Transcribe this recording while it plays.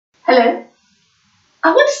Hello.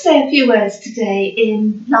 I want to say a few words today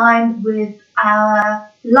in line with our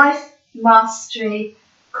Life Mastery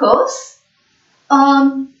course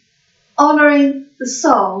on honouring the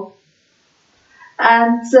soul.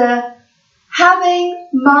 And having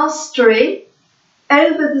mastery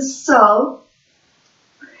over the soul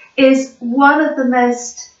is one of the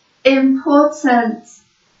most important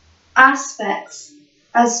aspects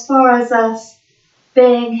as far as us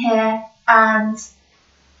being here and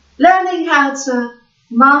learning how to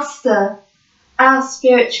master our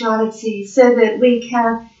spirituality so that we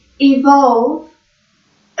can evolve,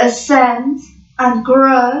 ascend and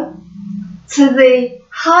grow to the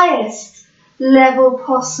highest level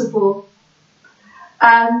possible.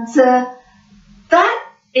 And that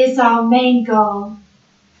is our main goal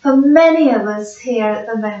for many of us here at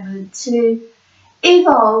the moment, to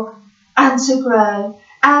evolve and to grow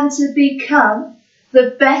and to become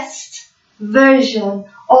the best version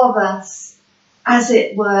of us, as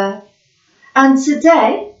it were. And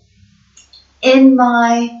today, in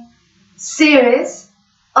my series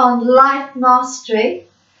on life mastery,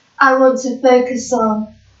 I want to focus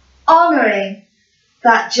on honouring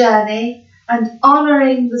that journey and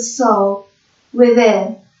honouring the soul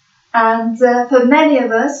within. And for many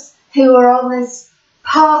of us who are on this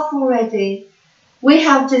path already, we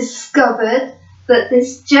have discovered that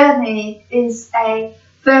this journey is a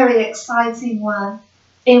very exciting one,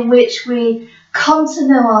 in which we come to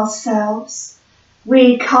know ourselves,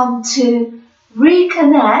 we come to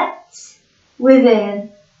reconnect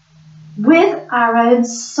within with our own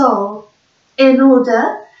soul in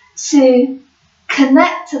order to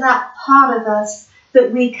connect to that part of us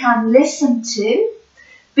that we can listen to,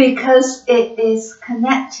 because it is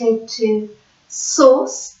connected to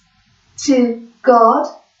Source, to God,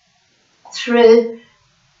 through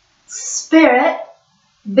Spirit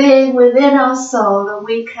being within our soul, and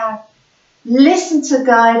we can listen to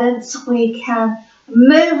guidance, we can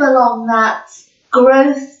move along that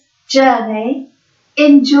growth journey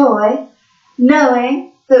in joy,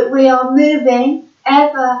 knowing that we are moving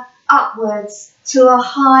ever upwards to a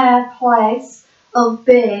higher place of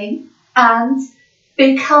being and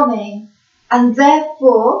becoming. And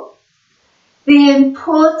therefore, the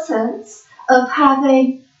importance of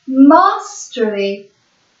having mastery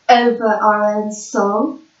over our own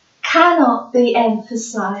soul cannot be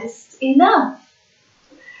emphasized enough.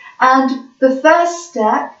 And the first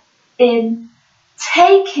step in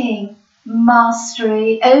taking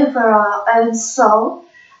mastery over our own soul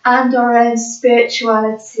and our own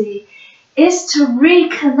spirituality is to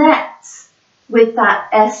reconnect with that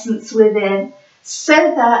essence within, so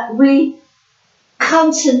that we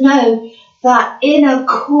come to know that inner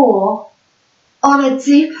core on a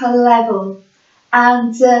deeper level,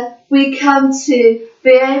 and we come to be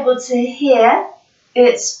able to hear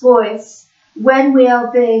its voice when we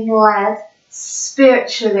are being led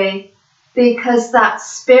spiritually, because that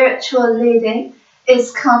spiritual leading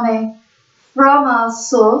is coming from our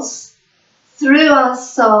source, through our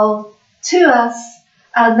soul, to us,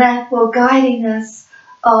 and therefore guiding us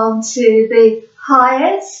onto the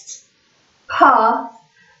highest path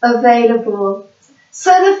available.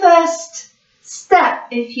 So the first step,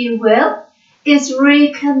 if you will, is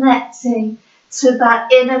reconnecting to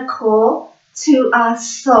that inner core, to our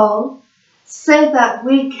soul, so that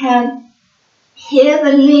we can hear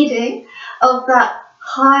the leading of that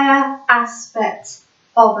higher aspect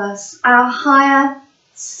of us, our higher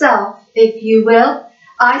self, if you will.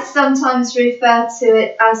 I sometimes refer to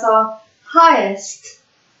it as our highest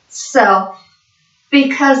self,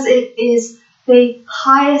 because it is the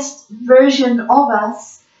highest version of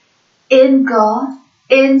us in God,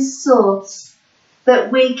 in Source,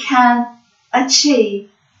 that we can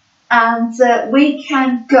achieve, and we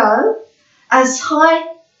can go as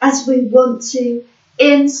high as we want to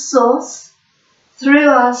in Source through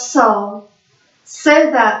our soul,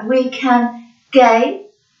 so that we can gain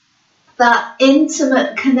that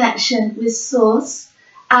intimate connection with Source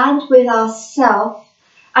and with ourselves,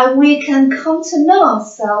 and we can come to know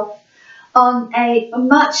ourselves on a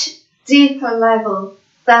much deeper level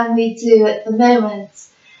than we do at the moment,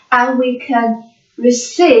 and we can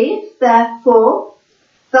receive, therefore,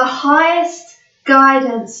 the highest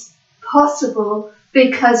guidance possible,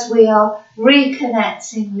 because we are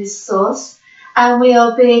reconnecting with Source and we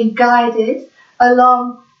are being guided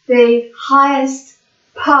along the highest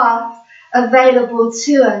path available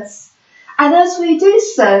to us. And as we do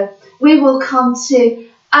so, we will come to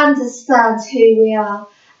understand who we are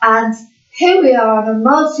and who we are on a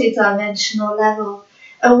multi-dimensional level,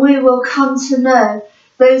 and we will come to know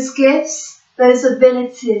those gifts, those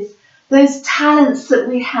abilities, those talents that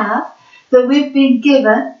we have, that we've been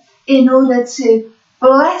given in order to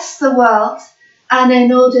bless the world and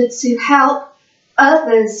in order to help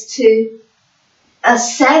others to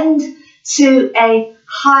ascend to a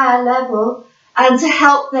higher level and to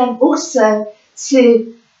help them also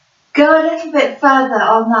to go a little bit further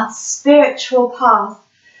on that spiritual path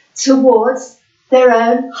towards their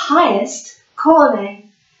own highest calling,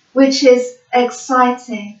 which is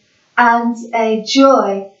exciting and a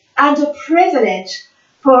joy and a privilege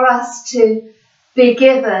for us to be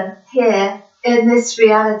given here in this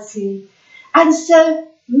reality. And so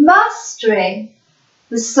mastering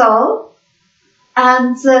the soul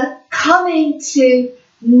and coming to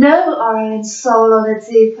know our own soul on a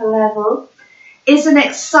deeper level is an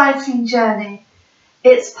exciting journey.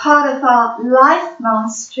 It's part of our life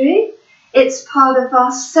mastery, it's part of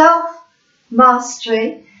our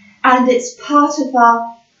self-mastery, and it's part of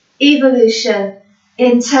our evolution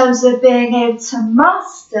in terms of being able to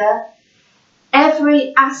master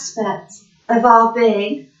every aspect of our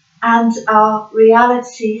being and our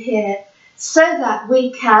reality here, so that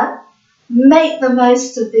we can make the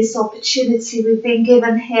most of this opportunity we've been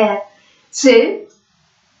given here to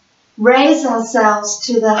raise ourselves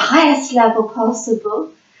to the highest level possible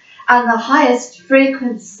and the highest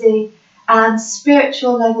frequency and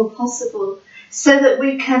spiritual level possible, so that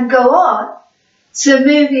we can go on to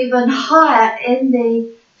move even higher in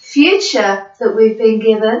the future that we've been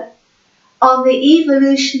given on the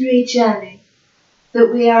evolutionary journey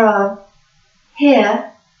that we are on here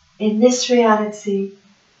in this reality.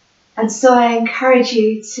 And so I encourage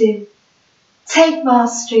you to take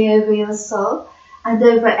mastery over your soul and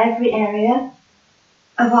over every area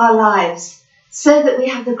of our lives, so that we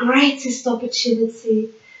have the greatest opportunity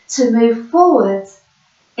to move forward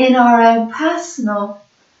in our own personal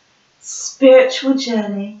spiritual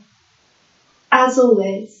journey. As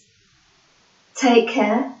always, take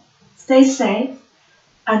care, stay safe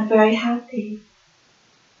and very happy.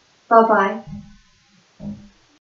 Bye-bye.